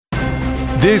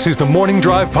This is the Morning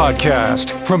Drive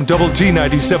Podcast from Double T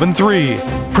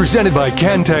 97.3, presented by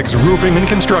Cantex Roofing and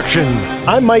Construction.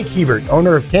 I'm Mike Hebert,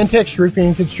 owner of Cantex Roofing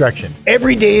and Construction.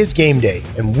 Every day is game day,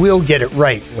 and we'll get it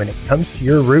right when it comes to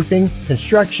your roofing,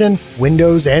 construction,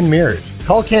 windows, and mirrors.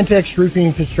 Call Cantex Roofing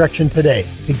and Construction today.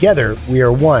 Together, we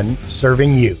are one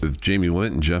serving you. With Jamie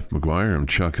Lent and Jeff McGuire, I'm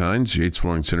Chuck Heinz. Yates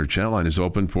Flooring Center chat line is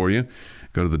open for you.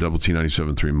 Go to the Double T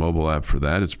 97.3 mobile app for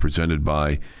that. It's presented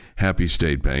by Happy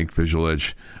State Bank. Visual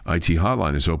Edge IT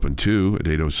hotline is open too at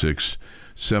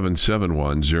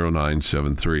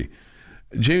 806-771-0973.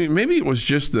 Jamie, maybe it was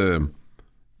just the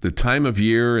time of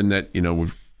year and that, you know,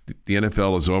 the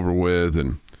NFL is over with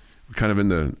and we're kind of in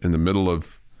the middle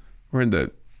of, we're in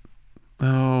the,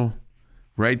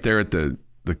 right there at the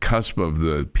cusp of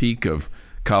the peak of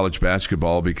college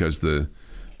basketball, because the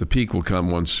peak will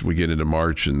come once we get into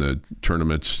March and the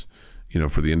tournaments, you know,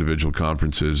 for the individual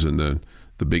conferences and the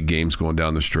big games going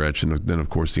down the stretch, and then of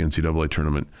course the NCAA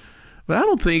tournament. But I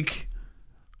don't think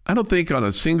on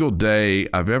a single day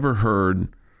I've ever heard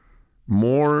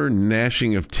more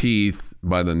gnashing of teeth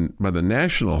by the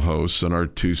national hosts on our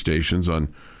two stations,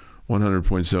 on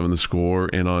 100.7 The Score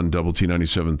and on Double T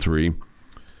 97.3.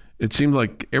 It seemed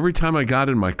like every time I got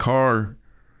in my car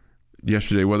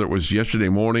yesterday, whether it was yesterday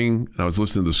morning and I was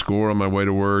listening to The Score on my way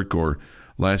to work, or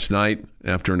last night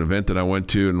after an event that I went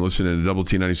to and listening to Double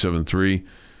T 97.3,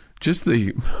 just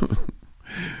the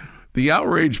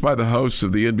outrage by the hosts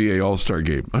of the NBA All-Star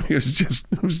Game. I mean,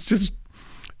 it was just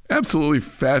absolutely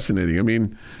fascinating. I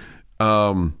mean,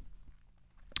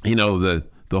 you know, the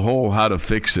whole how to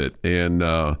fix it, and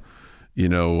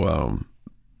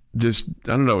just, I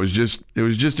don't know, it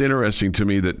was just interesting to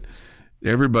me that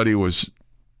everybody was,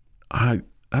 I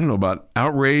don't know about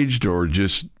outraged or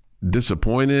just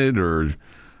disappointed or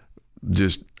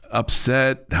just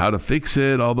upset, how to fix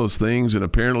it, all those things. And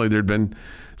apparently there'd been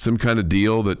some kind of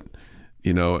deal that,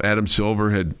 you know, Adam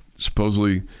Silver had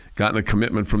supposedly gotten a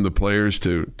commitment from the players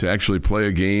to actually play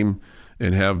a game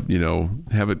and have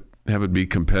it be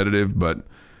competitive, but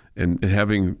and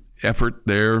having effort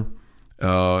there.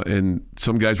 And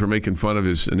some guys were making fun of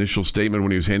his initial statement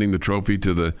when he was handing the trophy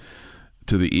to the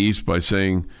East by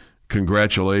saying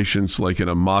congratulations, like in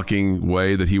a mocking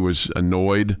way, that he was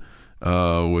annoyed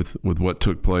with what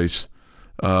took place.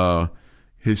 He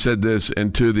said this: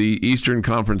 "And to the Eastern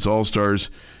Conference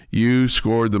All-Stars, you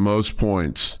scored the most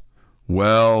points.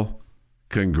 Well,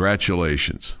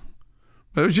 congratulations."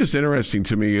 But it was just interesting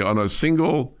to me on a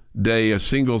single day, a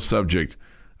single subject,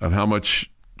 of how much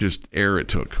just air it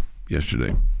took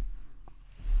yesterday.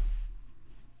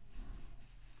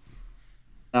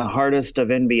 The hardest of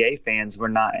NBA fans were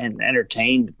not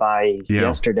entertained by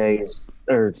yesterday's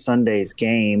or Sunday's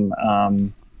game.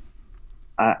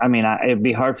 I mean, it'd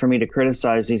be hard for me to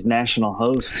criticize these national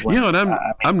hosts. And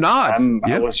I'm not.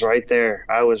 I was right there.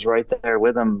 I was right there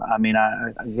with them. I mean,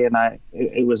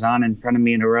 it was on in front of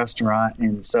me in a restaurant,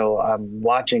 and so I'm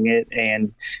watching it,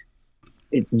 and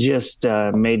it just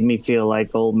made me feel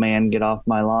like old man get off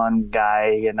my lawn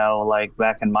guy. You know, like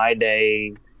back in my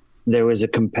day, there was a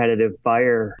competitive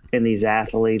fire in these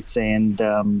athletes, and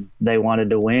they wanted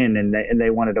to win, and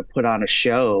they wanted to put on a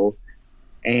show,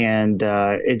 and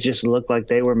it just looked like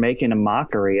they were making a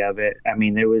mockery of it. I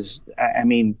mean,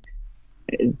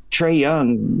 Trae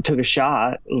Young took a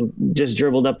shot, just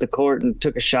dribbled up the court and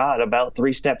took a shot about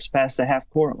 3 steps past the half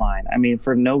court line. I mean,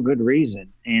 for no good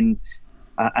reason. And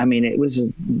I mean, it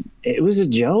was a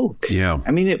joke. Yeah.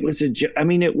 I mean, it was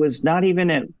it was not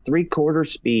even at 3/4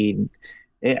 speed.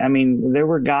 I mean, there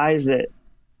were guys that,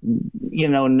 you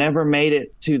know, never made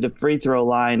it to the free throw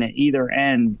line at either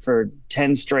end for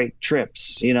 10 straight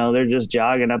trips. You know, they're just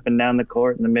jogging up and down the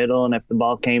court in the middle, and if the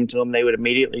ball came to them, they would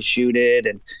immediately shoot it.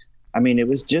 And I mean, it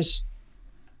was just,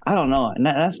 I don't know. And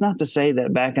that's not to say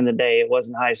that back in the day it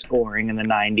wasn't high scoring in the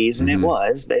 90s, and it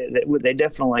was. They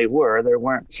definitely were. There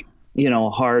weren't, you know,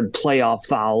 hard playoff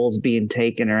fouls being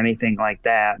taken or anything like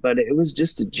that. But it was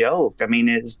just a joke. I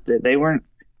mean, they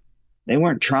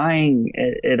weren't trying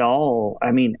at all.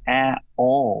 I mean, at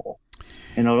all.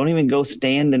 You know, don't even go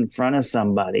stand in front of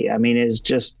somebody. I mean, it's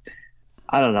just,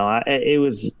 I don't know. It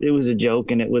was a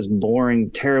joke, and it was boring,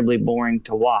 terribly boring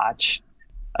to watch.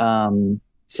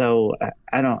 So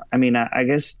I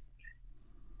guess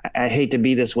I hate to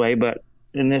be this way, but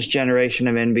in this generation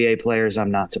of NBA players,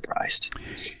 I'm not surprised.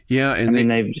 Yeah. And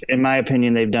in my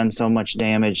opinion, they've done so much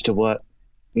damage to what,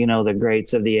 you know, the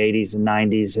greats of the 80s and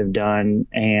 90s have done.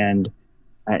 And,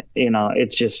 you know,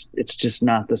 it's just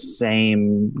not the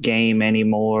same game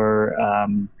anymore.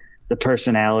 The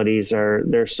personalities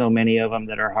there's so many of them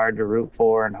that are hard to root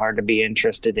for and hard to be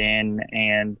interested in.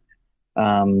 And,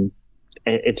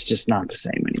 it's just not the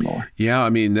same anymore. Yeah, I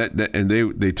mean that and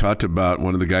they talked about,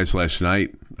 one of the guys last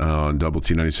night on Double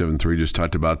T 97.3 just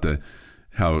talked about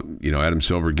how Adam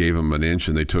Silver gave them an inch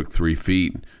and they took 3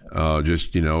 feet,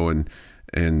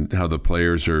 and how the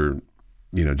players are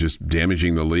just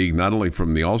damaging the league, not only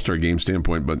from the All-Star game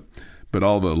standpoint, but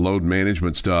all the load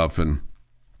management stuff, and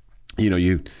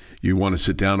you want to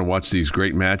sit down and watch these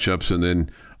great matchups, and then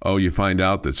you find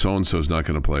out that so and so's not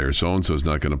going to play or so and so's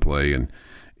not going to play,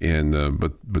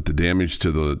 but the damage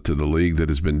to the league that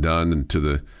has been done and to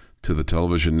the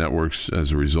television networks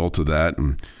as a result of that,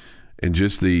 and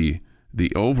just the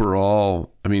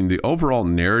overall, the overall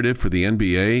narrative for the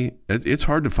NBA, it's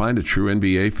hard to find a true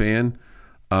NBA fan,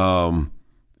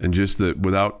 and just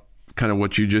without kind of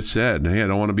what you just said. Hey, I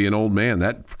don't want to be an old man.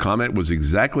 That comment was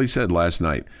exactly said last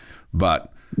night,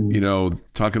 but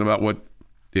talking about what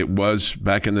it was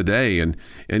back in the day, and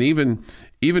even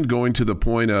going to the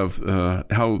point of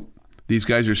how these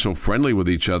guys are so friendly with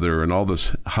each other, and all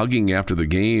this hugging after the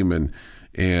game, and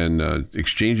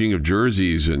exchanging of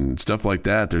jerseys and stuff like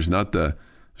that. There's not the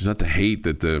hate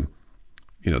that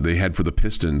they had for the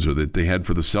Pistons, or that they had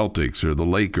for the Celtics or the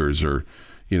Lakers, or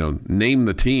name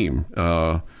the team.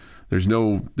 There's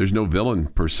no villain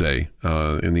per se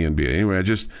in the NBA. Anyway, I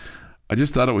just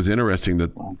thought it was interesting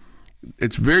that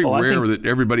it's very rare that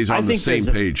everybody's on the same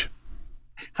page.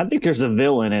 I think there's a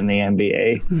villain in the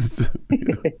NBA.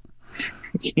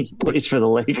 He plays for the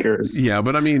Lakers. Yeah,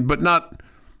 but not.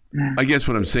 I guess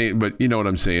what I'm saying, but you know what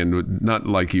I'm saying, not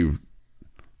like they're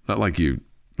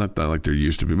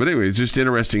used to be. But anyway, it's just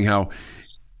interesting how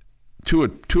to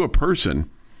a person,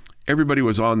 everybody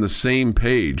was on the same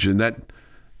page, and that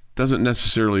doesn't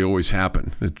necessarily always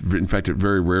happen. In fact, it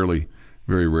very rarely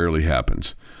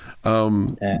happens.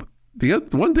 The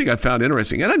one thing I found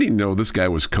interesting, and I didn't know this guy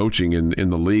was coaching in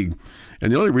the league,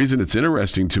 and the only reason it's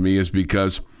interesting to me is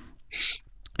because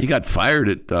he got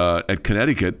fired at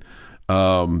Connecticut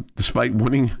despite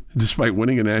winning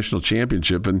a national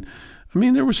championship. And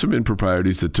there were some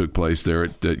improprieties that took place there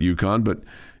at UConn, but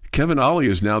Kevin Ollie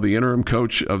is now the interim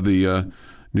coach of the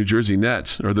New Jersey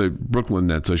Nets, or the Brooklyn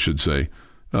Nets, I should say.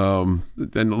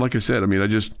 And like I said, I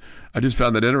just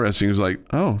found that interesting. It was like,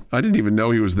 oh, I didn't even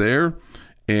know he was there.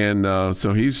 And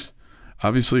so he's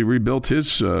obviously rebuilt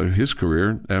his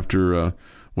career after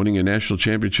winning a national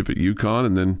championship at UConn,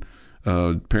 and then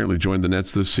apparently joined the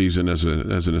Nets this season as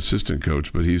an assistant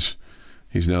coach. But he's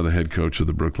now the head coach of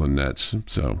the Brooklyn Nets.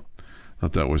 So I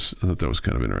thought that was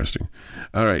kind of interesting.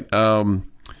 All right,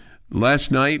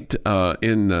 last night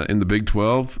in the Big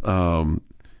 12,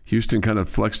 Houston kind of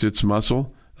flexed its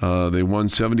muscle. They won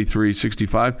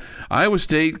 73-65. Iowa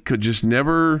State could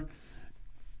never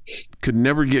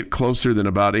get closer than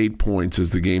about 8 points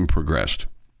as the game progressed.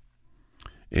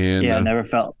 And never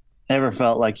felt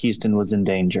like Houston was in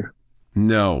danger.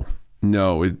 No,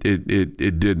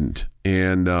 it didn't.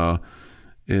 And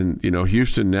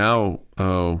Houston now,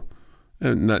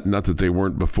 not that they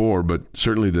weren't before, but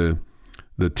certainly the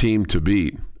team to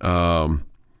beat. In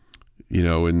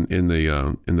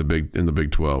the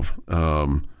Big 12.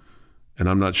 And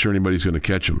I'm not sure anybody's going to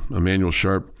catch them. Emmanuel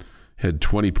Sharp had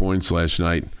 20 points last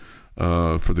night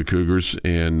for the Cougars,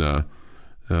 and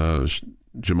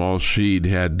Jamal Sheed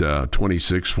had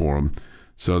 26 for them.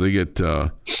 So they get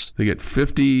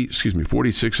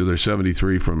 46 of their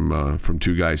 73 from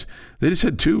two guys. They just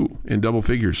had 2 in double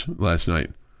figures last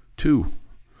night. 2.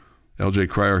 LJ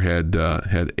Cryer had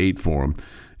 8 for them.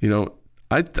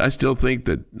 I still think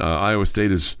that Iowa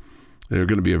State they're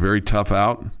going to be a very tough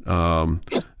out,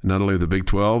 not only the Big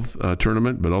 12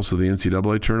 tournament, but also the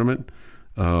NCAA tournament.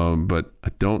 But I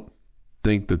don't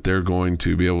think that they're going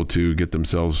to be able to get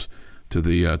themselves to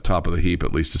the top of the heap,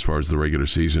 at least as far as the regular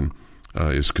season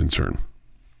is concerned.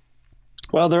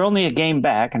 Well, they're only a game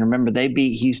back, and remember, they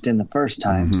beat Houston the first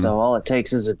time, so all it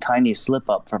takes is a tiny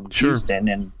slip-up from Houston,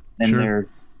 and they're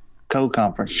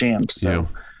co-conference champs. So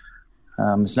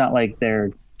it's not like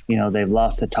they've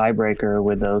lost a tiebreaker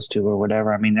with those two or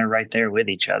whatever. They're right there with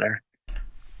each other.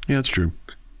 Yeah, that's true.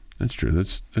 That's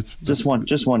just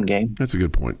one game. That's a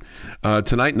good point.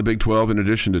 Tonight in the Big 12, in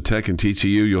addition to Tech and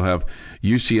TCU, you'll have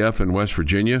UCF and West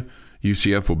Virginia.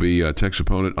 UCF will be Tech's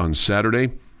opponent on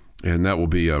Saturday, and that will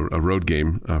be a road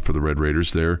game for the Red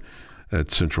Raiders there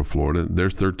at Central Florida. They're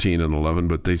 13-11,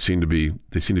 but they seem to be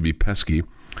pesky.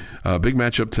 Big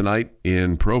matchup tonight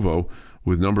in Provo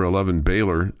with number 11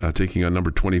 Baylor taking on number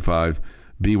 25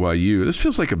 BYU. This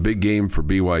feels like a big game for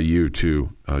BYU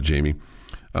too, Jamie.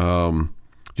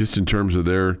 Just in terms of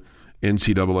their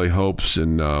NCAA hopes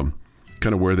and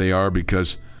kind of where they are,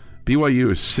 because BYU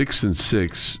is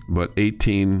 6-6, but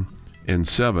 18-7,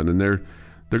 and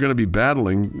they're going to be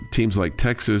battling teams like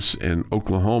Texas and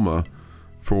Oklahoma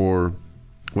for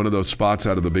one of those spots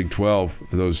out of the Big 12,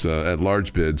 those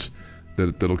at-large bids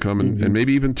that'll come, and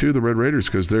maybe even to the Red Raiders,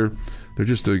 because they're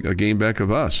just a game back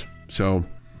of us. So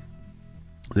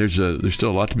there's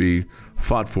still a lot to be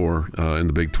fought for in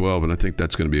the Big 12, and I think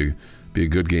that's going to be a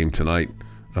good game tonight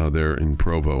there in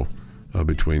Provo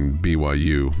between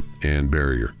BYU and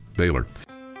Baylor.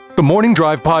 The Morning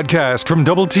Drive podcast from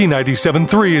Double T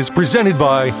 97.3 is presented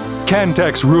by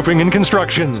Cantex Roofing and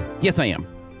Construction. Yes, I am.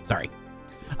 Sorry.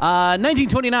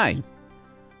 1929.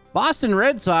 Boston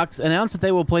Red Sox announced that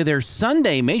they will play their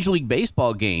Sunday Major League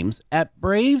Baseball games at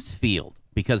Braves Field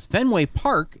because Fenway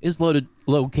Park is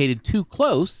located too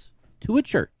close to a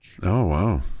church. Oh,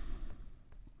 wow.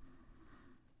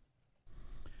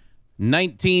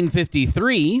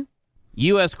 1953.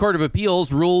 U.S. Court of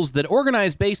Appeals rules that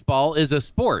organized baseball is a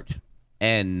sport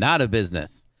and not a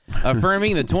business,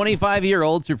 affirming the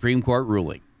 25-year-old Supreme Court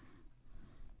ruling.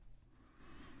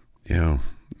 Yeah,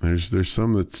 there's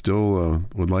some that still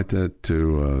would like that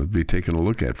to be taken a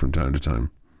look at from time to time.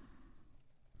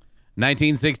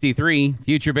 1963,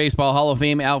 future Baseball Hall of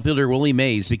Fame outfielder Willie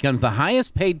Mays becomes the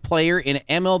highest-paid player in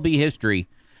MLB history,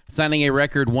 signing a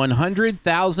record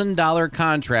 $100,000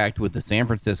 contract with the San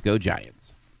Francisco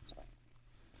Giants.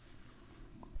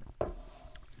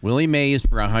 Willie Mays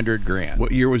for $100,000.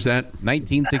 What year was that?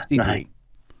 1963.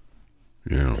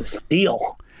 Yeah, it's a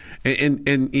steal. And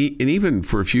even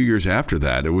for a few years after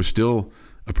that, it was still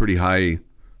a pretty high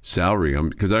salary.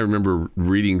 Because I remember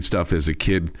reading stuff as a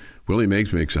kid. Willie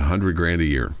Mays makes $100,000 a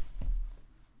year.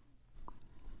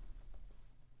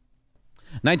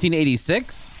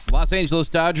 1986, Los Angeles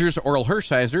Dodgers Orel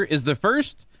Hershiser is the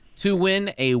first to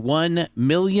win a $1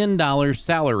 million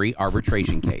salary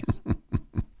arbitration case.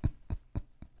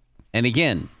 And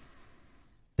again,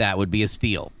 that would be a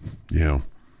steal. Yeah.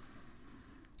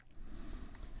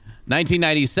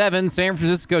 1997, San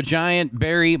Francisco Giant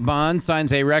Barry Bonds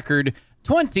signs a record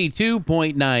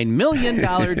 $22.9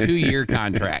 million two-year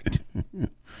contract.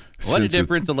 What a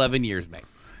difference 11 years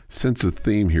makes. Sense a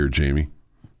theme here, Jamie.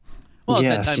 Well, it's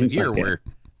that time of year where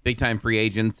big-time free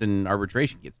agents and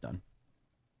arbitration gets done.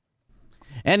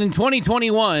 And in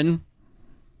 2021...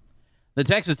 the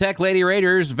Texas Tech Lady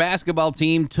Raiders basketball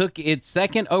team took its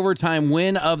second overtime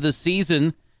win of the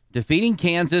season, defeating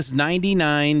Kansas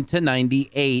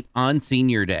 99-98 on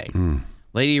Senior Day.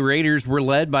 Lady Raiders were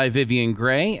led by Vivian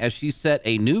Gray as she set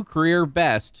a new career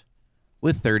best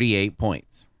with 38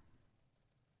 points.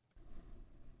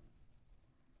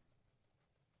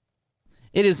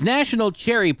 It is National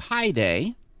Cherry Pie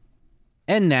Day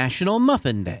and National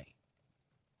Muffin Day.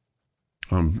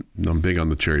 I'm big on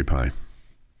the cherry pie.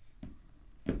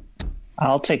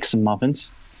 I'll take some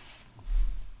muffins.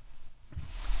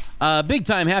 Big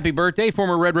time happy birthday.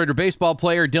 Former Red Raider baseball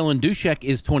player Dylan Dushek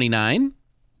is 29.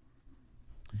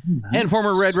 Nice. And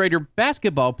former Red Raider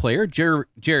basketball player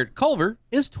Jarrett Culver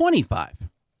is 25.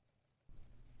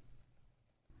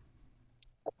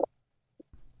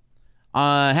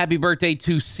 Happy birthday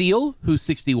to Seal, who's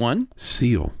 61.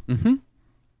 Seal. Mm-hmm.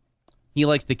 He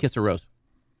likes to kiss a rose.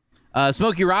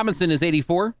 Smokey Robinson is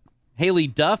 84. Haley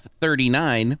Duff,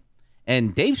 39.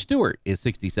 And Dave Stewart is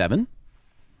 67.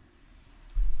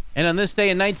 And on this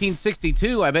day in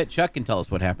 1962, I bet Chuck can tell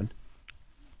us what happened.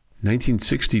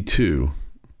 1962,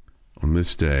 on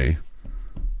this day,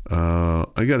 I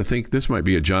got to think this might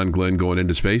be a John Glenn going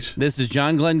into space. This is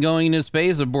John Glenn going into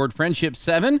space aboard Friendship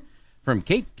 7 from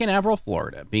Cape Canaveral,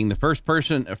 Florida, being the first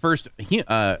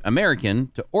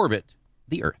American to orbit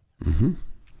the Earth. Mm-hmm.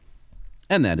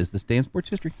 And that is this day in sports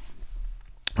history.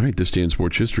 All right, this day in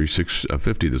sports history,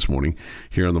 6:50 this morning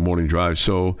here on the Morning Drive.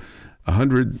 So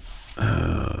 100,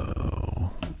 I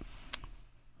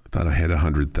thought I had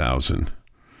 100,000.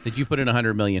 Did you put in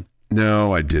 100 million?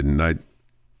 No, I didn't.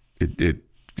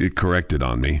 It corrected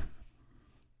on me.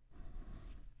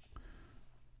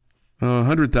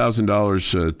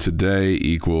 $100,000 today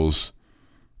equals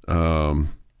a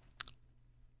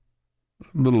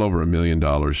little over $1 million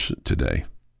today.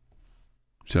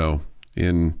 So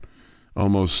in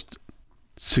almost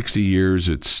 60 years,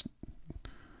 it's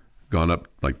gone up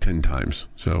like 10 times.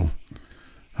 So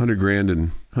 $100,000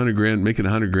 and making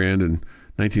 $100,000 in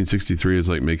 1963 is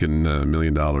like making $1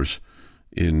 million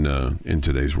in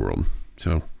today's world.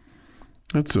 So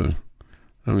that's still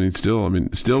would be a steal.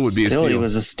 Still, it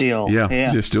was a steal. Yeah.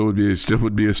 It still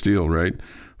would be a steal, right?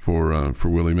 For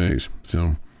Willie Mays.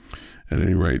 So at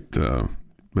any rate,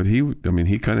 but he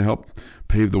kind of helped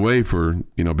pave the way for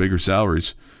bigger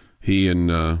salaries. He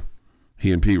and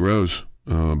Pete Rose,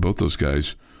 both those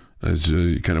guys, as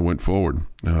he kind of went forward,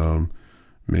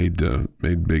 made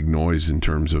big noise in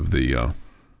terms of the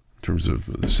terms of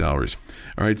the salaries.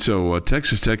 All right, so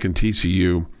Texas Tech and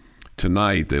TCU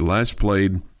tonight. They last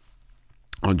played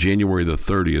on January the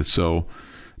 30th, so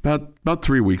about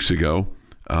 3 weeks ago.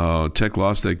 Tech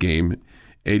lost that game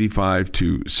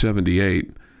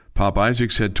 85-78. Pop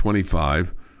Isaacs had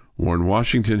 25. Warren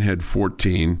Washington had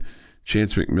 14.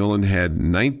 Chance McMillan had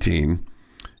 19.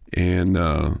 And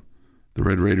the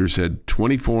Red Raiders had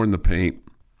 24 in the paint.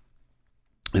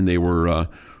 And they were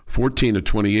 14 of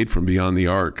 28 from beyond the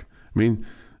arc. I mean,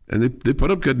 and they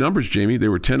put up good numbers, Jamie. They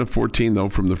were 10 of 14, though,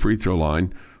 from the free throw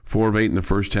line. 4 of 8 in the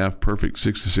first half, perfect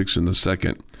 6 of 6 in the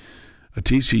second.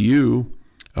 TCU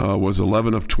was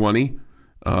 11 of 20,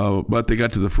 but they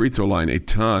got to the free throw line a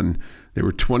ton. They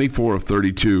were 24 of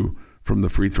 32 from the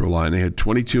free throw line. They had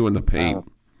 22 in the paint. Wow.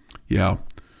 Yeah,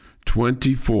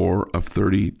 24 of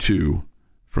 32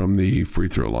 from the free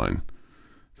throw line.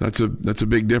 That's a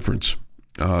big difference.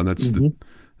 That's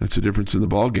the difference in the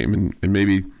ball game, and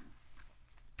maybe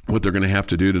what they're going to have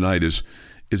to do tonight is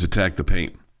attack the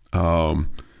paint and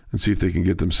see if they can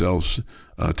get themselves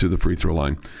to the free throw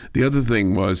line. The other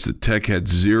thing was that Tech had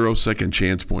 0 second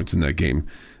chance points in that game.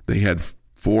 They had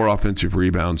 4 offensive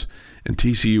rebounds, and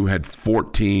TCU had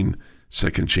 14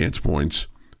 second chance points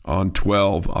on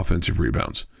 12 offensive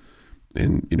rebounds.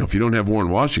 And if you don't have Warren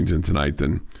Washington tonight,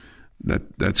 then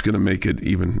that's going to make it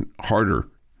even harder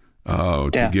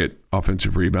to get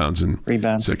offensive rebounds and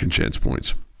second chance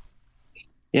points.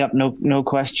 Yep, no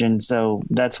question. So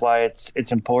that's why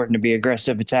it's important to be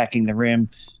aggressive attacking the rim,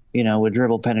 with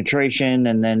dribble penetration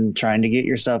and then trying to get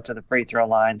yourself to the free throw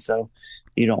line. So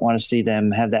you don't want to see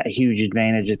them have that huge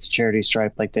advantage at the charity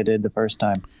stripe like they did the first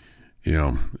time.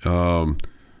 Yeah.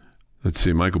 Let's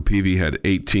see. Michael Peavy had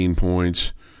 18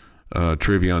 points.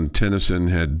 Travion Tennyson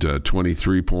had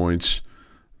 23 points.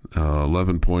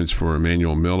 11 points for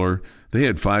Emmanuel Miller. They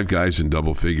had 5 guys in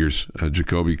double figures.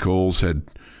 Jacoby Coles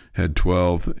had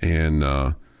 12, and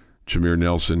Jameer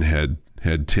Nelson had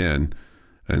 10.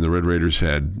 And the Red Raiders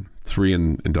had 3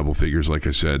 in double figures, like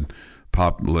I said.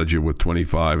 Pop led you with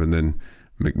 25, and then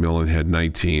McMillan had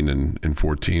 19 and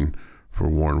 14 for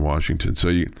Warren Washington. So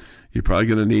you're probably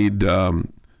going to need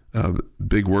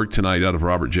big work tonight out of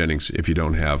Robert Jennings if you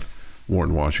don't have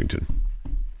Warren Washington.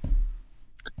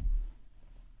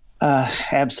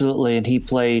 Absolutely, and he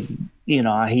played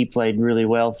really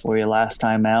well for you last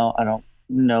time out. I don't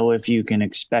know if you can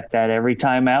expect that every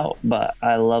time out, but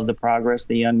I love the progress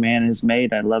the young man has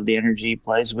made. I love the energy he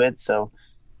plays with. So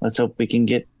let's hope we can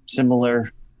get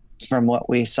similar from what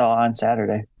we saw on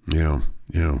Saturday. Yeah.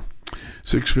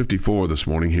 6:54 this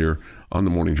morning here on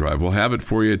the Morning Drive. We'll have it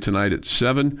for you tonight at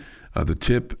 7. The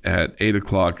tip at 8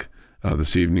 o'clock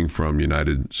this evening from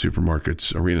United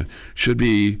Supermarkets Arena. Should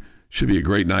be a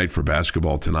great night for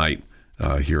basketball tonight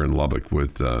here in Lubbock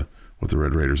with the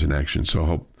Red Raiders in action.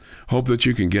 So hope that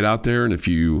you can get out there, and if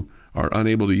you are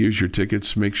unable to use your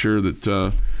tickets, make sure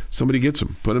that somebody gets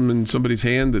them. Put them in somebody's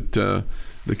hand that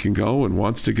can go and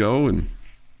wants to go, and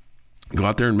go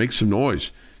out there and make some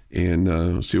noise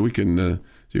and see what you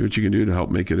can do to help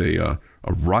make it a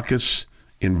raucous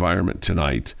environment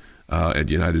tonight at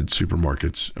United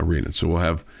Supermarkets Arena. So we'll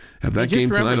have that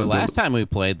game tonight. The last time we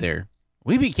played there,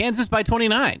 we beat Kansas by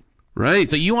 29. Right.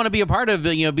 So you want to be a part of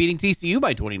beating TCU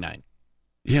by 29.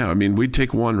 Yeah, I mean, we'd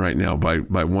take one right now by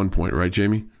 1 point, right,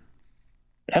 Jamie?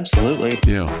 Absolutely.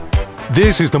 Yeah.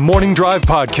 This is the Morning Drive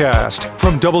podcast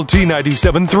from Double T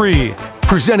 97.3,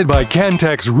 presented by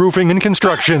Cantex Roofing and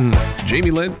Construction. Jamie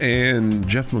Lent and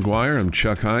Jeff McGuire. I'm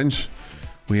Chuck Heinz.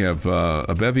 We have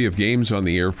a bevy of games on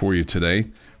the air for you today.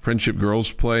 Friendship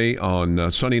Girls play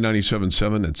on Sunny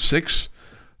 97.7 at 6.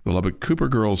 The Lubbock Cooper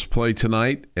girls play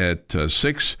tonight at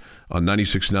 6 on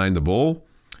 96.9 The Bull.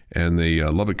 And the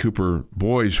Lubbock Cooper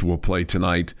boys will play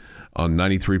tonight on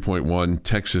 93.1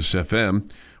 Texas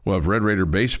FM. We'll have Red Raider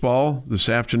baseball this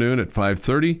afternoon at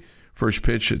 5:30. First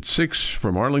pitch at 6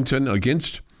 from Arlington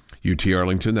against UT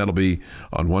Arlington. That'll be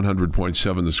on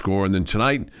 100.7 The Score. And then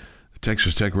tonight, the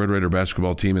Texas Tech Red Raider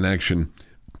basketball team in action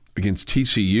against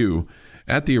TCU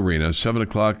at the arena. 7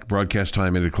 o'clock, broadcast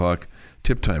time, 8 o'clock,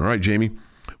 tip time. All right, Jamie.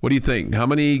 What do you think? How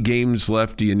many games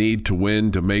left do you need to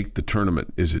win to make the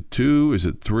tournament? Is it 2? Is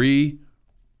it 3?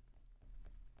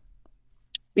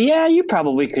 Yeah, you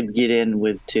probably could get in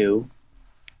with 2.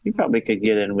 You probably could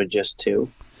get in with just 2.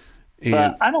 And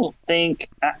but I don't think,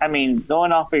 I mean,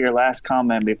 going off of your last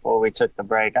comment before we took the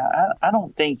break, I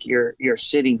don't think you're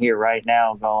sitting here right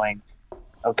now going,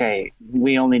 okay,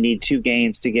 we only need 2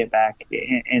 games to get back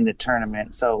in the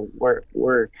tournament. So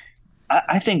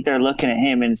I think they're looking at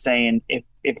him and saying,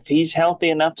 if he's healthy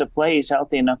enough to play, he's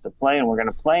healthy enough to play, and we're going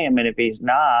to play him. And if he's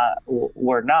not,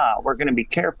 we're not. We're going to be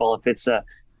careful. If it's a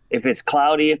if it's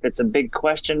cloudy, if it's a big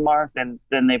question mark, then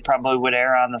they probably would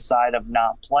err on the side of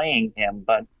not playing him.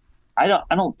 But I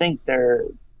don't think they're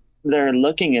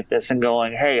looking at this and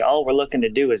going, hey, all we're looking to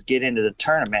do is get into the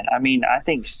tournament. I mean, I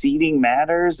think seeding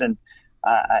matters, and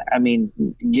I mean,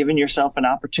 giving yourself an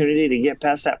opportunity to get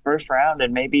past that first round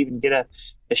and maybe even get a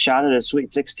shot at a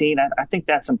Sweet 16. I think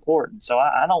that's important. So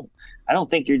I don't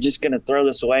think you're just going to throw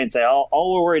this away and say,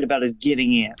 all we're worried about is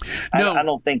getting in. No, I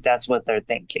don't think that's what they're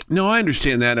thinking. No, I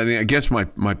understand that. I mean, I guess my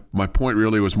point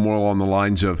really was more along the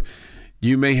lines of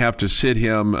you may have to sit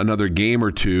him another game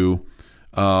or two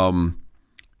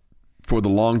for the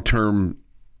long-term,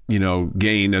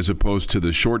 gain as opposed to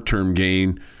the short-term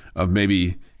gain of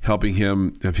maybe helping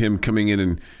him, of him coming in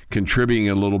and contributing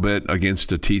a little bit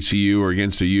against a TCU or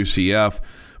against a UCF,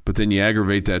 but then you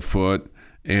aggravate that foot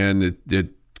and it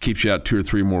keeps you out 2 or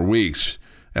 3 more weeks,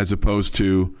 as opposed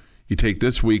to you take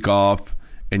this week off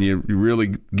and you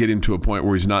really get him to a point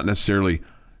where he's not necessarily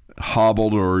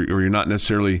hobbled or you're not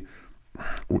necessarily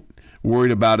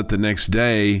worried about it the next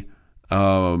day,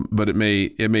 but it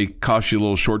may cost you a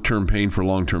little short-term pain for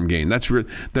long-term gain. That's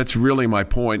really my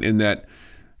point, in that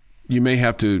you may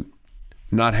have to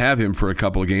not have him for a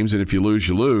couple of games, and if you lose,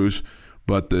 you lose.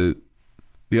 But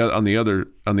on the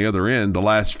other end, the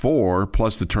last 4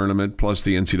 plus the tournament plus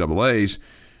the NCAAs,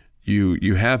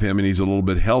 you have him, and he's a little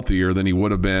bit healthier than he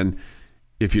would have been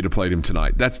if you'd have played him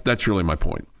tonight. That's really my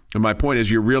point. And my point is,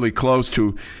 you're really close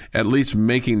to at least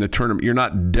making the tournament. You're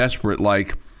not desperate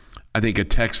like I think a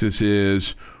Texas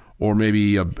is, or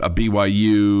maybe a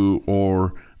BYU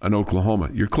or an Oklahoma.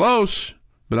 You're close,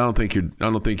 but I don't think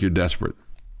you're desperate.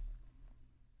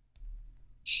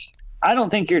 I don't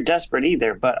think you're desperate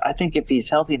either, but I think if he's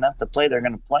healthy enough to play, they're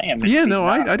going to play him. Yeah, no,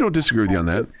 I don't disagree with you on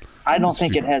that. I don't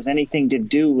think it has anything to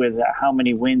do with how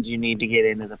many wins you need to get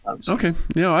into the postseason. Okay,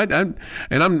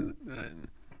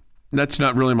 that's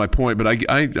not really my point, but I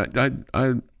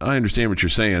understand what you're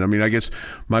saying. I mean, I guess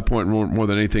my point more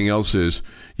than anything else is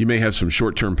you may have some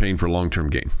short-term pain for long-term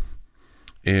gain,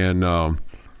 and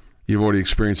you've already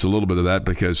experienced a little bit of that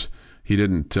because he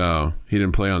didn't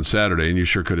play on Saturday, and you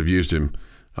sure could have used him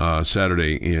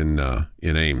Saturday in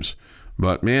Ames.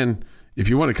 But man, if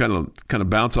you want to kind of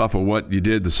bounce off of what you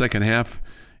did the second half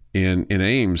in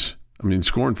Ames, I mean,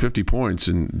 scoring 50 points,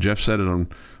 and Jeff said it on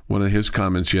one of his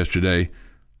comments yesterday.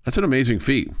 That's an amazing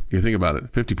feat. You think about it,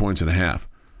 50 points and a half.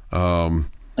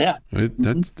 Yeah,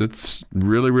 that's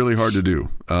really, really hard to do,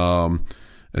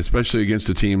 especially against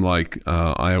a team like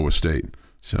Iowa State.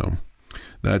 So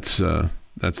that's the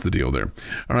deal there.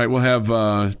 All right, we'll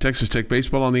have Texas Tech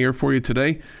baseball on the air for you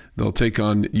today. They'll take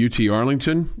on UT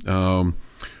Arlington.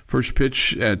 First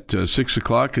pitch at 6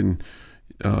 o'clock, and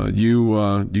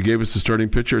you gave us the starting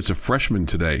pitcher. It's a freshman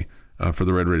today for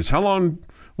the Red Raiders. How long?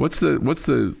 What's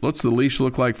the leash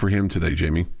look like for him today,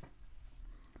 Jamie?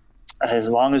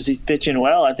 As long as he's pitching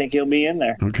well, I think he'll be in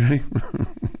there. Okay.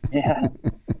 Yeah.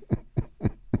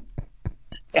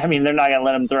 I mean, they're not going to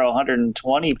let him throw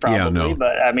 120 probably,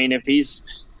 but I mean, if he's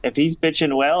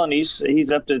pitching well and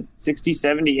he's up to 60,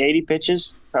 70, 80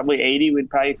 pitches, probably 80 would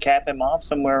probably cap him off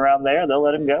somewhere around there. They'll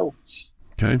let him go.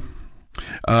 Okay.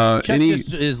 Chuck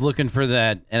is looking for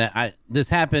that, and this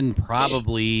happened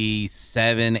probably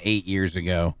 7-8 years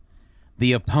ago.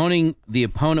 The opponent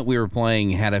we were playing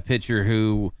had a pitcher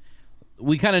who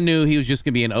we kind of knew he was just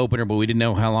going to be an opener, but we didn't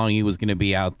know how long he was going to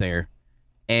be out there.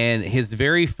 And his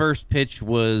very first pitch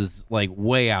was like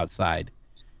way outside,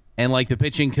 and like the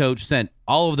pitching coach sent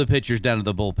all of the pitchers down to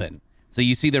the bullpen. So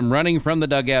you see them running from the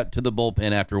dugout to the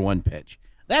bullpen after one pitch.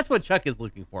 That's what Chuck is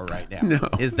looking for right now. No.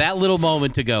 Is that little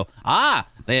moment to go,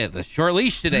 they had the short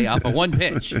leash today off of one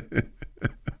pitch.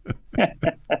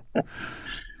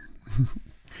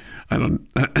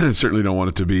 I certainly don't want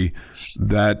it to be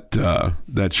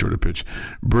that short a pitch.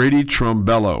 Brady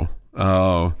Trombello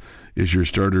is your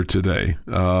starter today.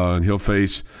 And he'll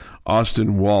face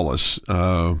Austin Wallace,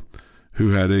 who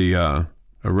had has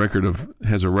a record of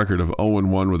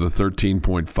 0-1 with a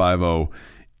 13.50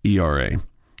 ERA.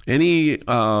 Any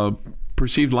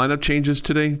perceived lineup changes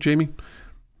today, Jamie?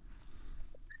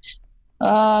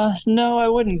 No, I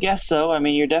wouldn't guess so. I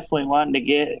mean, you're definitely wanting to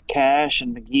get Cash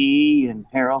and McGee and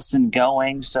Harrelson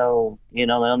going. So, the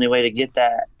only way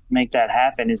to make that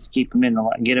happen is to get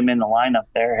him in the lineup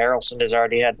there. Harrelson has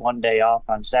already had one day off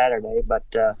on Saturday, but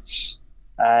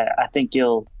I think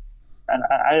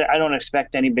I don't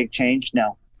expect any big change.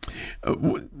 No.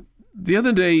 The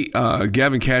other day,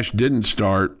 Gavin Cash didn't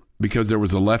start because there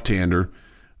was a left-hander.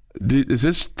 Is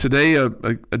this today a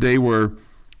day where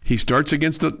he starts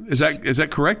against it? Is that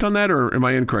correct on that, or am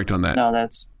I incorrect on that? No,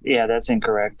 that's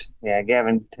incorrect. Yeah,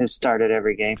 Gavin has started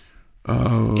every game.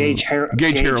 Gage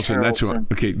Harrelson. That's what.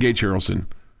 Okay, Gage Harrelson.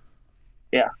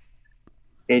 Yeah,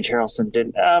 Gage Harrelson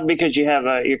did because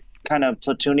you're kind of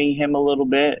platooning him a little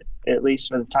bit, at least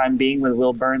for the time being, with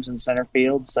Will Burns in center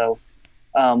field. So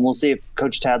we'll see if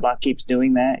Coach Tadlock keeps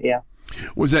doing that. Yeah.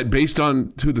 Was that based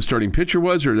on who the starting pitcher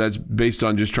was, or that's based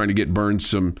on just trying to get Burns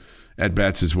some at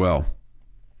bats as well?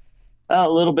 A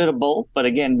little bit of both, but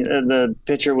again, the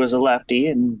pitcher was a lefty,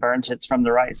 and Burns hits from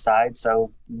the right side,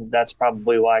 so that's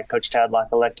probably why Coach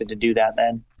Tadlock elected to do that.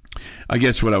 Then, I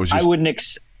guess what I was just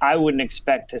I wouldn't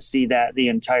expect to see that the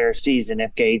entire season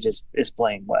if Gage is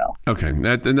playing well. Okay, and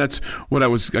that's what I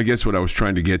was. I guess what I was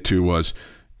trying to get to was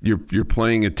you're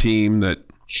playing a team that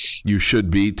you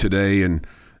should beat today, and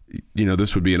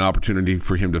this would be an opportunity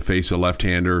for him to face a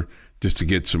left-hander just to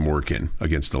get some work in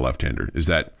against a left-hander. Is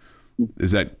that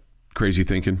crazy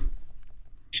thinking?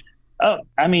 Oh,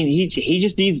 I mean, he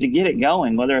just needs to get it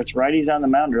going, whether it's righties on the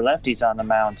mound or lefties on the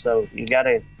mound. So you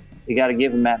gotta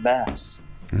give him at bats.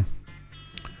 Okay. All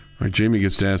right, Jamie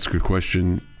gets to ask a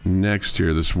question next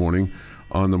here this morning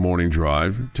on the Morning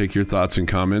Drive. Take your thoughts and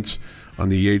comments on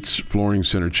the Yates Flooring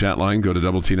Center chat line. Go to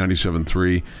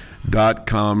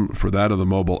WT973.com for that, or the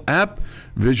mobile app.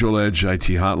 Visual Edge IT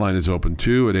hotline is open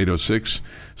too at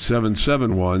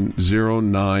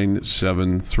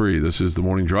 806-771-0973. This is the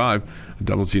Morning Drive at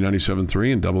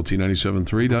WT973 and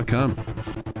WT973.com.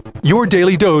 Your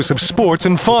daily dose of sports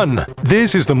and fun.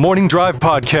 This is the Morning Drive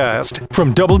podcast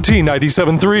from Double T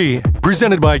 97.3,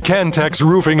 presented by Cantex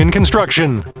Roofing and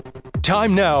Construction.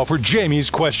 Time now for Jamie's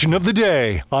question of the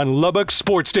day on Lubbock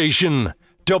Sports Station,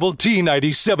 Double T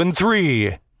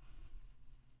 97.3.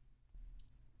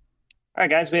 All right,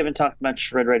 guys, we haven't talked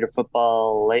much Red Raider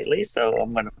football lately, so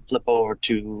I'm going to flip over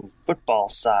to football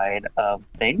side of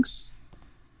things.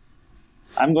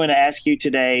 I'm going to ask you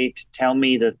today to tell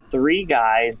me the three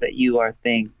guys that you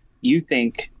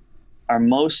think are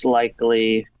most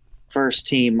likely first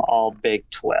team All Big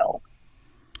 12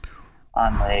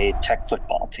 on the Tech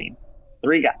football team.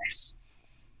 Three guys.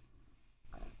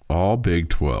 All Big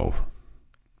 12.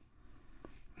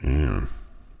 Yeah.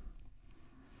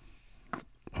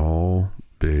 All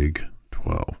Big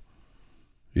 12.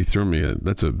 You threw me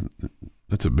that's a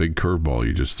big curveball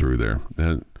you just threw there.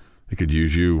 That I could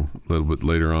use you a little bit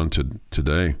later on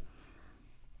today.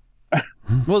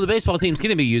 Well, the baseball team's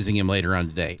going to be using him later on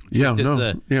today. Yeah,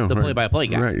 the play-by-play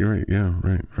guy. Right, you're right. Yeah,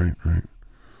 right.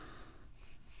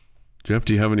 Jeff,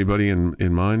 do you have anybody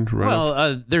in mind? Right.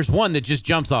 Well, there's one that just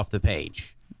jumps off the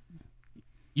page.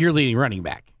 Your leading running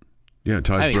back. Yeah,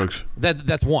 Ty Brooks.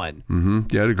 That's one. Mm-hmm.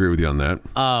 Yeah, I'd agree with you on that.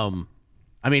 I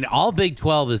mean, all Big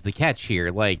 12 is the catch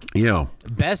here. Like,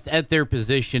 best at their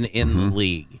position in the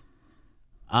league.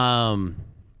 I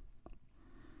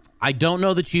don't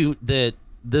know that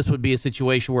this would be a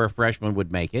situation where a freshman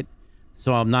would make it,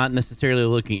 so I'm not necessarily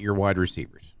looking at your wide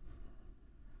receivers.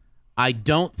 I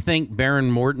don't think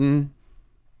Baron Morton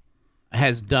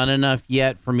has done enough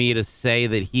yet for me to say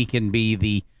that he can be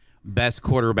the best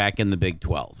quarterback in the Big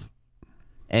 12.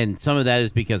 And some of that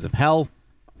is because of health,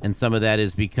 and some of that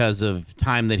is because of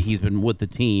time that he's been with the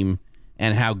team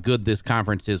and how good this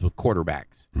conference is with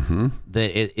quarterbacks. Mm-hmm.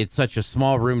 That it's such a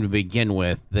small room to begin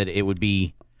with that it would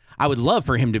be – I would love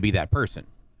for him to be that person.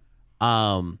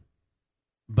 But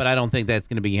I don't think that's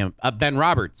going to be him. Ben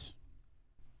Roberts.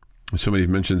 Somebody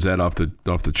mentions that off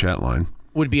the chat line.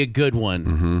 Would be a good one.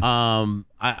 Mm-hmm.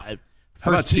 How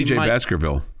about C.J.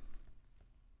 Baskerville?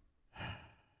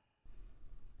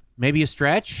 Maybe a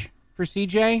stretch for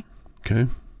CJ. Okay.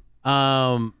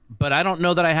 But I don't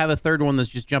know that I have a third one that's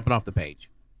just jumping off the page.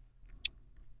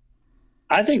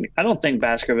 I don't think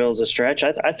Baskerville is a stretch.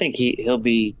 I think he'll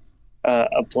be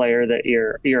a player that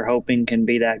you're hoping can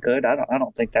be that good. I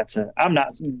don't think I'm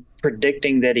not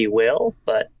predicting that he will,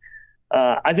 but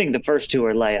I think the first two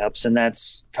are layups, and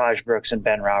that's Taj Brooks and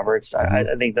Ben Roberts.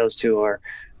 Mm-hmm. I think those two are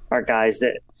guys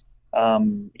that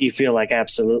you feel like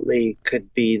absolutely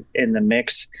could be in the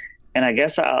mix. And I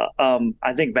guess I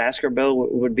think Baskerville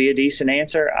would be a decent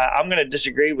answer. I'm going to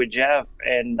disagree with Jeff,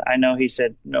 and I know he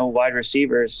said no wide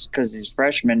receivers because he's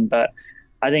freshman, but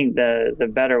I think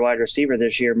the better wide receiver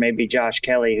this year may be Josh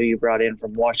Kelly, who you brought in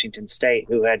from Washington State,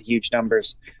 who had huge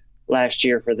numbers last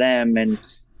year for them. And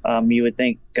you would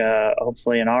think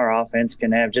hopefully in our offense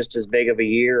can have just as big of a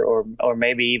year or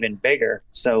maybe even bigger.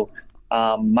 So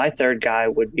my third guy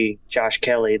would be Josh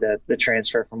Kelly, the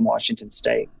transfer from Washington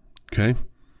State. Okay.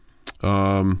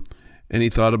 Any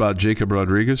thought about Jacob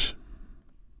Rodriguez?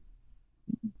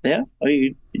 Yeah,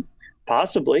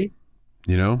 possibly.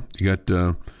 You got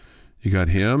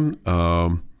him.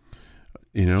 I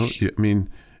mean,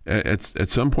 at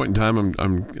some point in time,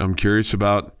 I'm curious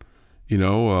about,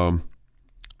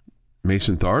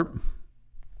 Mason Tharp.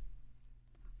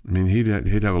 I mean, he'd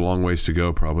have a long ways to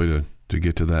go probably to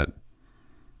get to that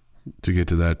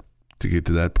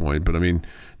point. But I mean,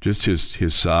 just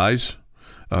his size.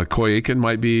 Coy Aiken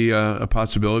might be a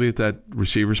possibility at that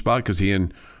receiver spot because he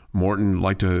and Morton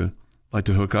like to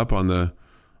hook up on the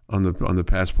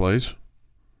pass plays.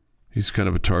 He's kind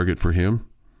of a target for him.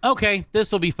 Okay,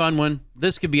 this will be a fun one.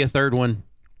 This could be a third one.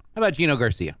 How about Gino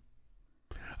Garcia?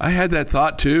 I had that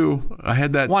thought too.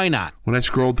 Why not? When I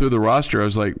scrolled through the roster, I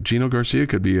was like, Gino Garcia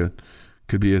could be a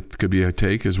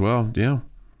take as well. Yeah.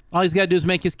 All he's got to do is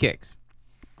make his kicks,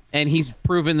 and he's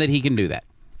proven that he can do that.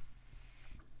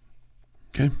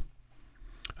 Okay.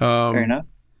 Fair enough.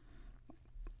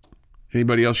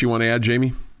 Anybody else you want to add,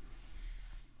 Jamie?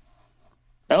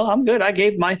 No, I'm good. I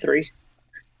gave my 3.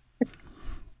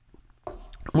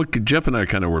 Look, Jeff and I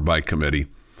kind of were by committee,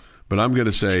 but I'm going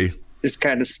to say just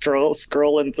kind of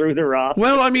scrolling through the roster.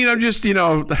 Well, I mean, I'm just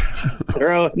throwing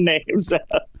names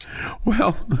out.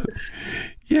 Well,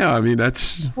 yeah, I mean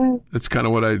that's kind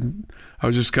of what I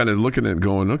was just kind of looking at,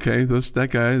 going, okay,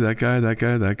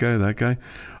 that guy.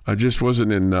 I just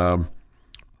wasn't in. I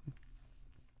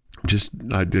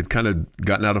did kind of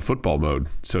gotten out of football mode,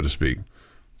 so to speak.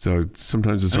 So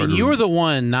sometimes it's hard. You were the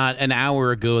one not an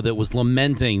hour ago that was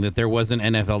lamenting that there wasn't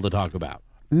NFL to talk about.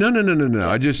 No.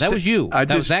 That was you.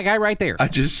 That was that guy right there. I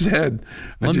just said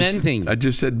lamenting. I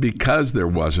just said because there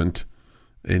wasn't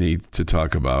any to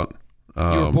talk about. You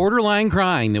were borderline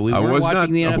crying that we weren't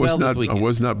watching the NFL this weekend. I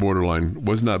was not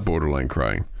borderline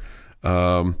crying.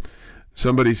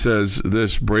 Somebody says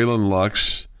this: Braylon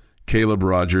Lux, Caleb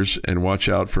Rogers, and watch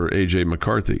out for AJ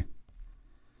McCarthy.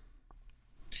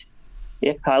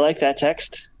 Yeah, I like that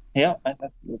text. Yeah,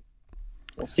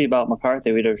 we'll see about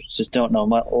McCarthy. We just don't know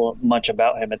much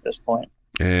about him at this point.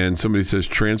 And somebody says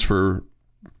transfer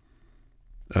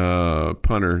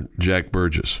punter Jack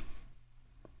Burgess.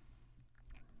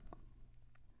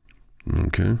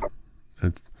 Okay,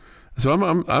 so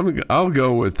I'll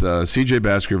go with CJ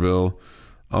Baskerville.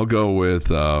 I'll go with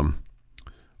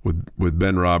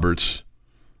Ben Roberts,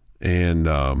 and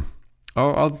I'll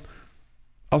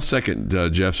second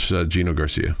Jeff's Gino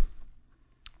Garcia.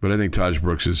 But I think Taj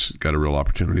Brooks has got a real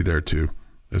opportunity there, too,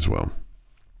 as well.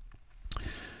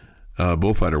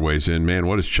 Bullfighter weighs in. Man,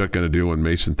 what is Chuck going to do when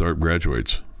Mason Tharp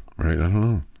graduates? Right? I don't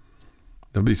know.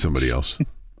 There'll be somebody else.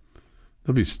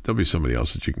 There'll be somebody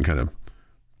else that you can kind of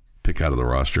pick out of the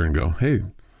roster and go, hey,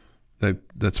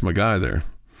 that's my guy there.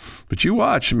 But you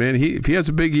watch, man. If he has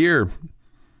a big year,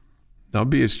 I'll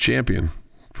be his champion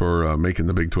for making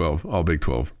the Big 12, all Big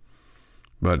 12.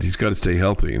 But he's got to stay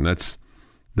healthy, and that's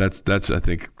I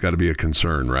think got to be a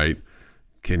concern, right?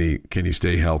 Can he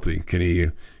stay healthy? Can he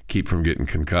keep from getting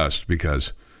concussed?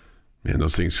 Because, man,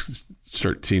 those things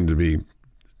seem to be,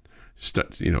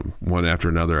 one after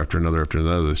another.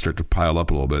 They start to pile up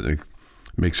a little bit. It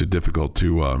makes it difficult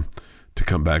to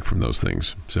come back from those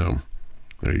things. So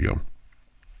there you go.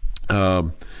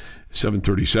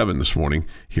 7:37 this morning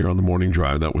here on the Morning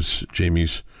Drive. That was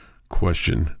Jamie's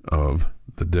question of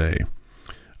the day.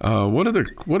 What other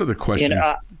questions?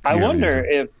 I wonder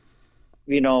if,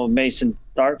 Mason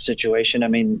Tharp situation. I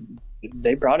mean,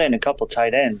 they brought in a couple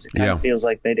tight ends. It kind of feels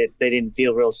like they didn't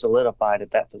feel real solidified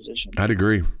at that position. I'd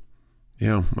agree.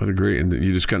 Yeah, I'd agree. And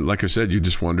you just kind of, like I said, you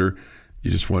just wonder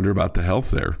about the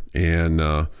health there, and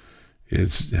how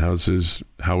is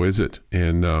it,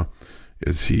 and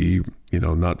is he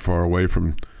not far away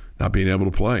from not being able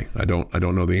to play? I don't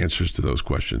know the answers to those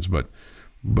questions, but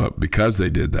because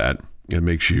they did that. That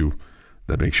makes you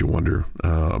wonder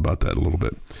about that a little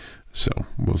bit. So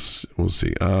we'll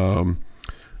see. So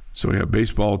we have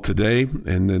baseball today,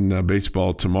 and then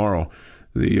baseball tomorrow.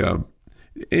 The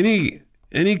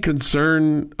any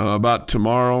concern about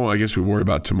tomorrow? I guess we worry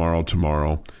about tomorrow.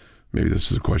 Maybe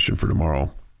this is a question for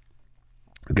tomorrow.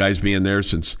 The guys being there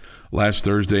since last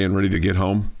Thursday and ready to get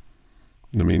home.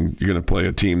 I mean, you're going to play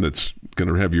a team that's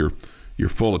going to have your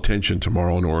full attention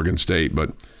tomorrow in Oregon State,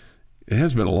 but it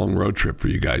has been a long road trip for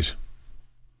you guys.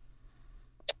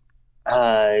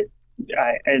 I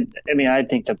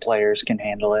think the players can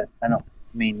handle it.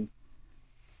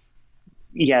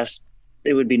 Yes,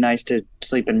 it would be nice to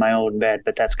sleep in my own bed,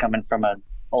 but that's coming from an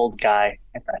old guy.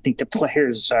 I think the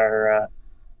players are,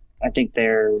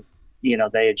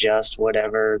 they adjust,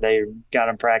 whatever. They got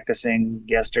them practicing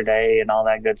yesterday and all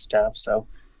that good stuff. So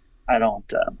I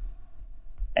don't,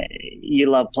 you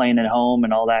love playing at home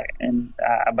and all that,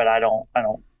 but I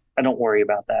don't worry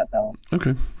about that though.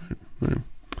 Okay. Right.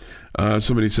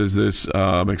 Somebody says this.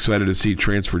 I'm excited to see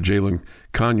transfer Jalen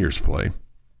Conyers play.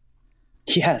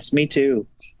 Yes, me too.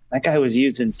 That guy was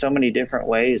used in so many different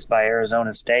ways by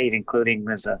Arizona State, including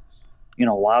as a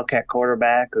Wildcat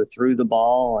quarterback who threw the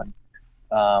ball,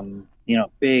 and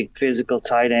big physical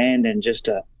tight end, and just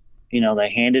they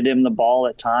handed him the ball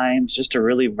at times. Just a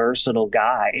really versatile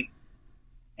guy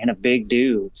and a big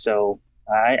dude. So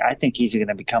I think he's going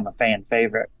to become a fan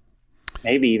favorite,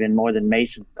 maybe even more than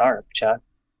Mason Tharp, Chuck.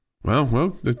 Well,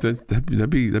 that'd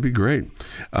be great.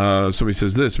 Somebody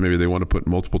says this: maybe they want to put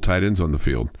multiple tight ends on the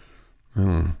field.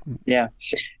 Yeah,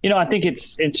 I think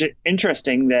it's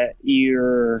interesting that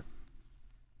your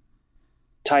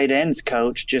tight ends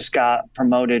coach just got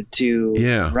promoted to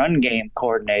run game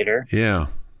coordinator. Yeah,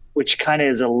 which kind of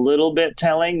is a little bit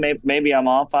telling. Maybe I'm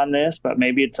off on this, but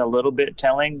maybe it's a little bit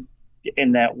telling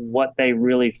in that what they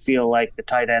really feel like the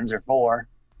tight ends are for.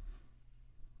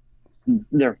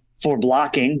 They're for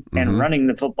blocking and running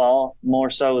the football more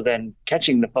so than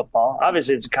catching the football.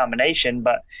 Obviously, it's a combination,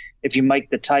 but if you make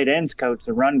the tight ends coach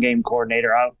the run game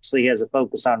coordinator, obviously he has a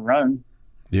focus on run.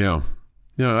 Yeah.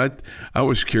 I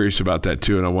was curious about that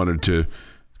too, and I wanted to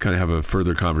kind of have a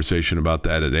further conversation about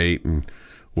that at 8. And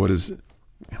what does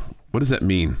that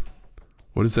mean?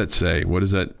 What does that say? What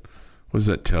does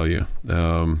that tell you?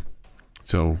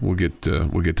 So we'll get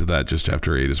to that just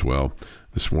after 8 as well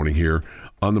this morning here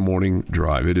on the Morning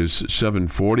Drive. It is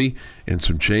 7:40 and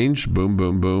some change. Boom,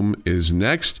 boom, boom is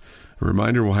next. A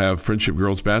reminder, we'll have Friendship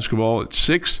Girls basketball at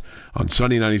 6 on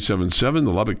Sunny 97.7.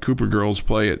 The Lubbock Cooper girls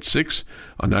play at 6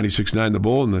 on 96.9 The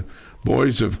Bull, and the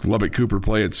boys of Lubbock Cooper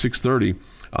play at 6:30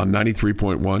 on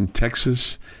 93.1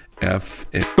 Texas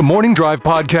FM. The Morning Drive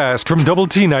podcast from Double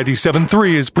T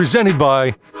 97.3 is presented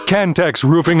by Cantex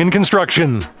Roofing and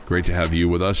Construction. Great to have you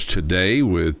with us today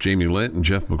with Jamie Lent and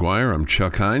Jeff McGuire. I'm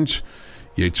Chuck Heinz.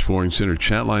 Yates Flooring Center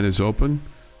chat line is open.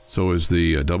 So is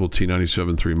the Double T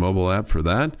 97.3 mobile app for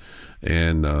that,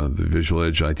 and the Visual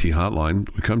Edge IT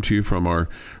hotline. We come to you from our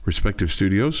respective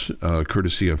studios,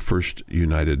 courtesy of First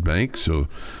United Bank. So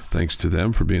thanks to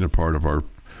them for being a part of our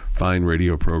fine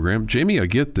radio program. Jamie, I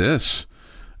get this,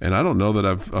 and I don't know that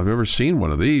I've ever seen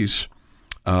one of these.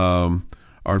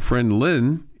 Our friend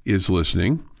Lynn is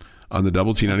listening on the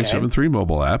Double T 97.3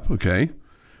 mobile app. Okay,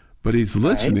 but he's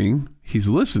listening. He's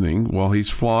listening while he's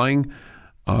flying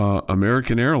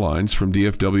American Airlines from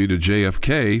DFW to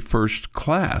JFK first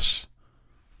class.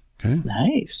 Okay.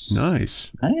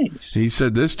 Nice. He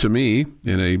said this to me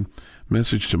in a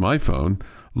message to my phone: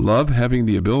 love having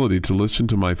the ability to listen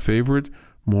to my favorite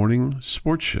morning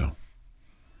sports show.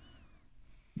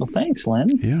 Well, thanks,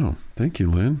 Lynn. Yeah. Thank you,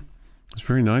 Lynn. It's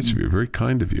very nice of you, very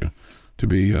kind of you to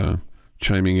be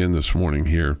chiming in this morning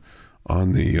here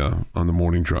on the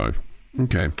Morning Drive.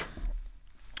 Okay.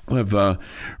 We'll have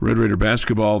Red Raider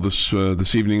basketball this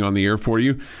evening on the air for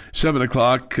you. 7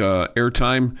 o'clock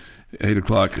airtime, 8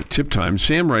 o'clock tip time.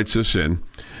 Sam writes this in.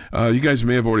 You guys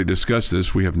may have already discussed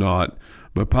this. We have not.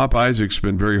 But Pop Isaac's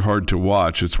been very hard to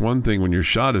watch. It's one thing when your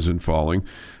shot isn't falling,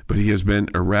 but he has been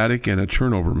erratic and a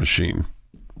turnover machine.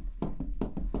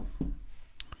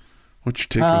 What's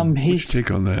your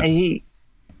take on that?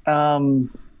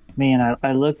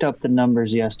 I looked up the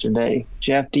numbers yesterday.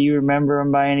 Jeff, do you remember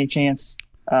him by any chance?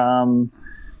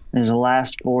 There's the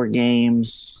last 4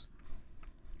 games.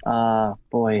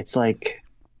 It's like,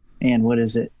 man, what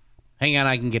is it? Hang on,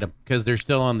 I can get them because they're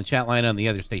still on the chat line on the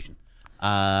other station.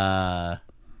 It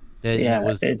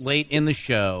was late in the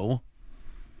show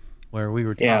where we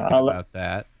were talking about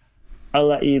that. I'll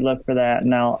let you look for that,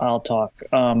 and I'll talk.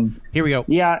 Here we go.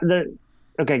 Yeah.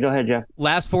 Okay, go ahead, Jeff.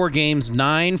 Last 4 games: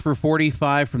 9 for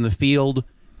 45 from the field,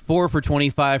 4 for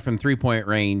 25 from 3-point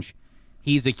range.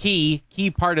 He's a key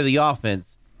part of the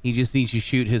offense. He just needs to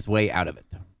shoot his way out of it,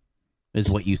 is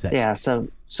what you said. Yeah, so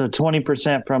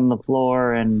 20% from the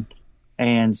floor and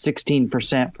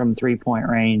 16% from 3-point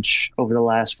range over the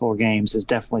last 4 games is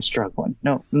definitely struggling.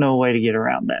 No way to get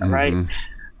around that, right?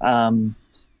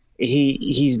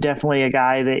 He's definitely a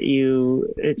guy that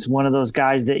it's one of those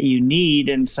guys that you need,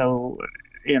 and so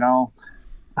you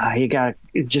got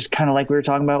just kind of like we were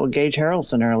talking about with Gage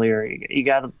Harrelson earlier. You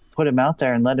got to put him out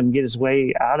there and let him get his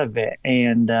way out of it.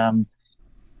 And the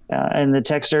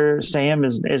texter Sam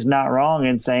is not wrong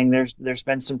in saying there's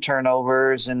been some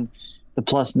turnovers and the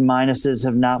plus and minuses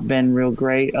have not been real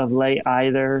great of late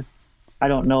either. I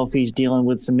don't know if he's dealing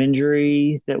with some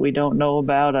injury that we don't know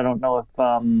about. I don't know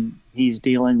if he's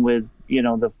dealing with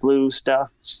the flu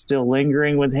stuff still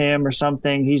lingering with him or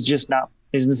something. He's just not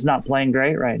playing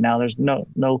great right now. There's no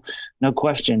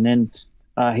question. And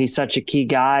he's such a key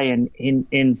guy, and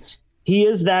he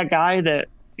is that guy that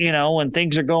when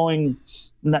things are going,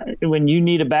 when you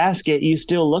need a basket, you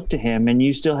still look to him and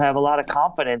you still have a lot of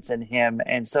confidence in him.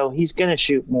 And so he's going to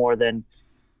shoot more than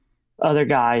other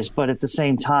guys. But at the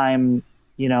same time,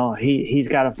 he's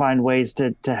got to find ways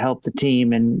to help the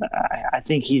team. And I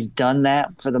think he's done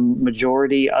that for the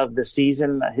majority of the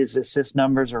season. His assist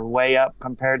numbers are way up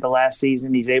compared to last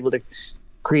season. He's able to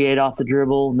create off the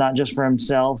dribble, not just for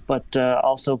himself, but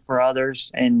also for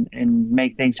others and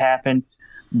make things happen.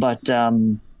 But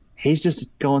he's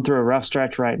just going through a rough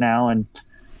stretch right now. And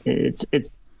it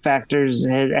has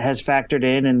factored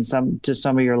in some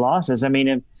of your losses. I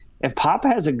mean, if Papa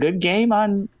has a good game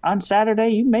on Saturday,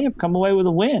 you may have come away with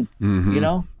a win.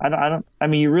 Mm-hmm. I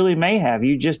mean, you really may have.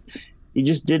 You just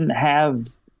didn't have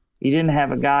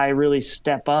a guy really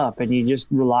step up, and you just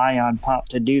rely on Pop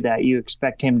to do that. You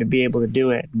expect him to be able to do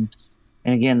it. And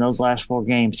again, those last 4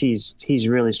 games, he's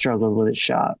really struggled with his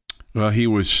shot. Well, he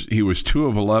was 2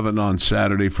 of 11 on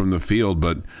Saturday from the field,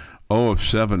 but 0 of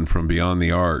 7 from beyond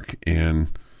the arc.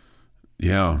 And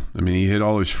yeah, I mean, he hit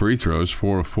all his free throws,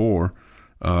 4 of 4.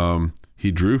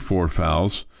 He drew 4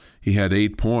 fouls. He had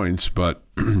 8 points, but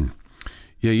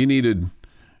yeah, you needed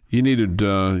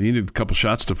a couple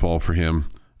shots to fall for him,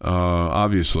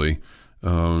 obviously,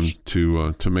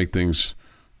 to make things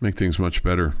much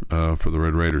better for the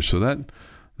Red Raiders. So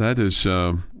that is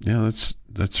that's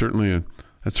certainly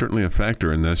a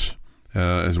factor in this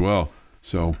as well.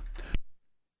 So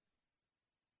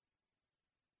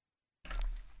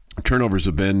turnovers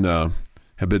have been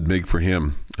big for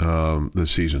him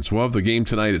this season. So we'll have the game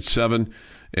tonight at 7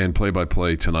 and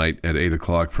play-by-play tonight at 8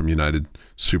 o'clock from United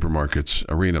Supermarkets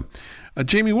Arena.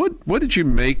 Jamie, what did you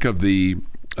make of the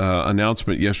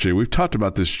announcement yesterday? We've talked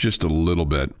about this just a little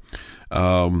bit,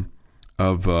 of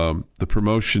the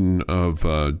promotion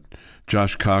of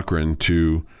Josh Cochran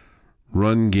to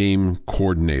run game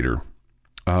coordinator.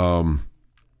 Coach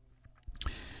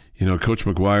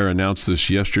McGuire announced this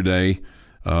yesterday.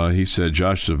 He said,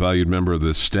 Josh is a valued member of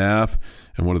this staff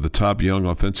and one of the top young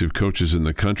offensive coaches in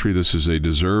the country. This is a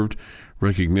deserved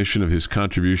recognition of his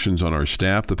contributions on our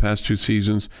staff the past 2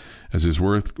 seasons, as his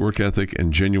work ethic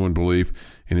and genuine belief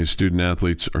in his student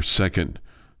athletes are second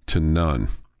to none.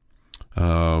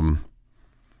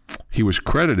 He was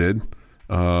credited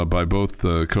by both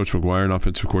Coach McGuire and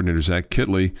offensive coordinator Zach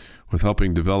Kitley with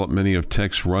helping develop many of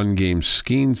Tech's run game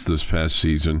schemes this past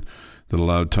season that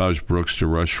allowed Taj Brooks to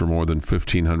rush for more than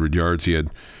 1,500 yards. He had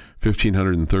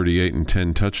 1,538 and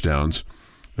 10 touchdowns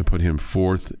that put him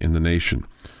 4th in the nation.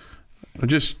 I'm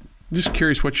just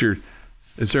curious,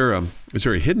 is there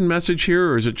a hidden message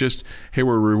here, or is it just, hey,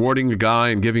 we're rewarding a guy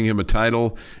and giving him a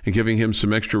title and giving him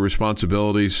some extra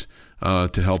responsibilities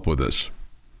to help with this?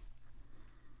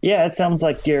 Yeah, it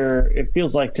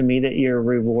feels like to me that you're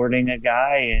rewarding a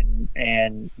guy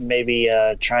and maybe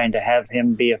trying to have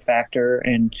him be a factor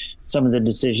in some of the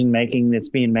decision making that's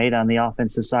being made on the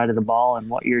offensive side of the ball and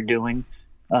what you're doing,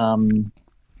 with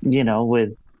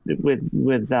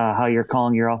how you're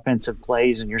calling your offensive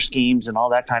plays and your schemes and all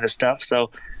that kind of stuff. So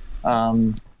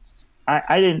I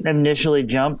didn't initially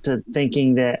jump to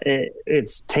thinking that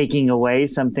it's taking away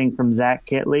something from Zach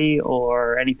Kitley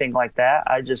or anything like that.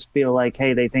 I just feel like,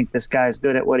 hey, they think this guy's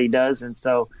good at what he does, and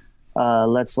so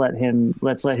let's let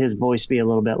his voice be a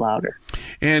little bit louder.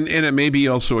 And it may be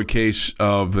also a case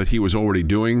of that he was already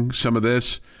doing some of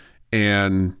this,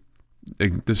 and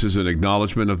this is an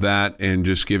acknowledgement of that, and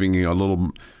just giving a little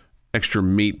extra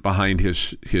meat behind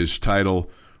his title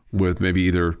with maybe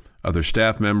either other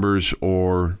staff members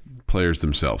or players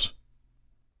themselves.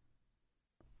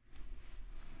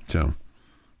 So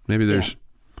maybe there's,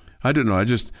 I don't know. I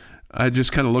just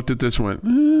kind of looked at this and went,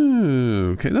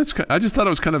 okay, I just thought it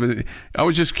was kind of I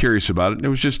was just curious about it. It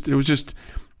was just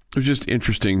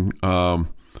interesting. I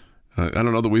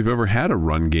don't know that we've ever had a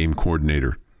run game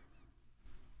coordinator.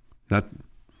 Not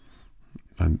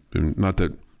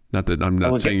that I'm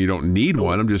not saying you don't need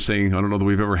one. I'm just saying I don't know that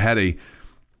we've ever had a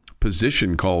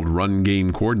position called run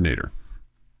game coordinator.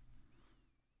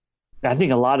 I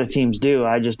think a lot of teams do.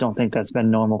 I just don't think that's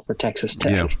been normal for Texas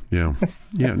Tech. Yeah.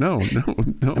 No.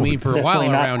 I mean, for a while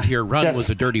around here, run was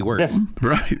a dirty word.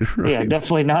 Right. Yeah,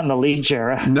 definitely not in the Leach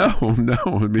era. No.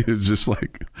 I mean, it's just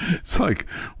like,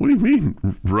 what do you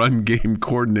mean run game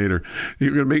coordinator?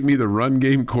 You're going to make me the run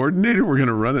game coordinator? We're going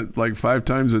to run it like 5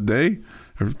 times a day?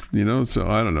 So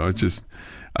I don't know. It's just,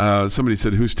 somebody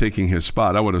said, who's taking his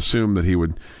spot? I would assume that he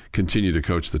would continue to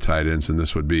coach the tight ends, and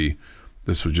this would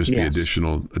just be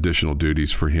additional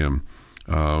duties for him,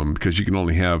 because you can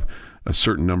only have a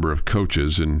certain number of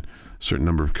coaches and a certain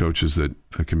number of coaches that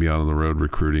can be out on the road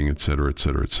recruiting, et cetera, et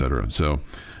cetera, et cetera. So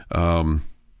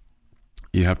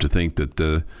you have to think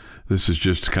that this is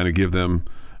just to kind of give them,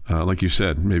 like you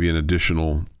said, maybe an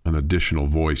additional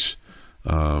voice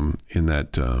in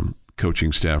that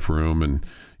coaching staff room, and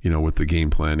with the game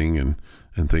planning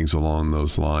and things along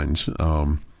those lines.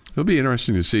 it'll be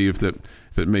interesting to see if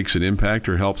it makes an impact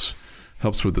or helps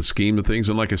with the scheme of things.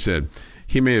 And like I said,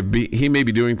 he may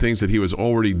be doing things that he was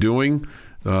already doing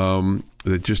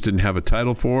that just didn't have a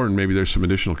title for, and maybe there's some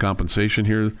additional compensation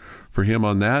here for him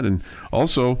on that, and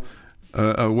also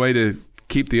a way to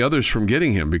keep the others from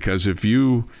getting him, because if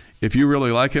you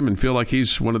really like him and feel like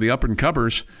he's one of the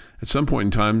up-and-comers, at some point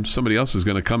in time, somebody else is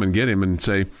going to come and get him and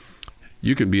say,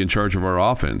 you can be in charge of our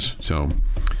offense. So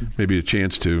maybe a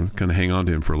chance to kind of hang on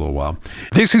to him for a little while.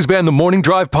 This has been the Morning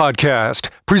Drive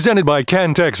Podcast, presented by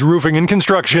Cantex Roofing and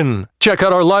Construction. Check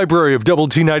out our library of Double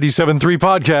T 97.3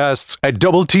 podcasts at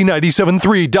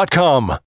doublet97.3.com.